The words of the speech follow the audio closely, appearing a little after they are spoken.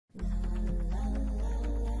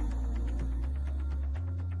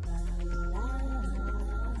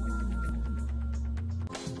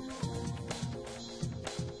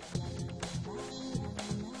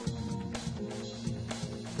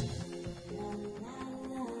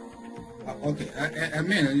Okay, I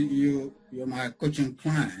mean, you're my coaching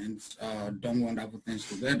clients, done wonderful things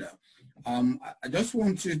together. I just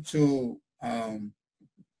want you to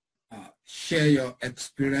share your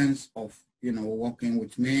experience of, working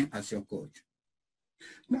with me as your coach.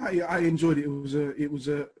 No, I enjoyed it. It was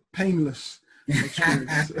a painless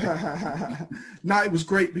experience. No, it was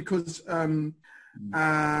great because and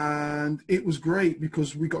it was great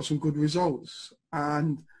because we got some good results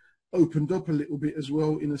and opened up a little bit as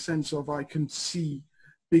well, in a sense of I can see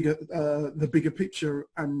the bigger picture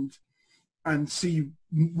and see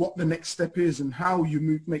what the next step is and how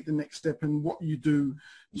you make the next step and what you do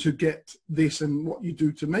to get this and what you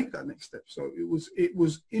do to make that next step. So it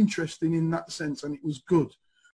was interesting in that sense, and it was good.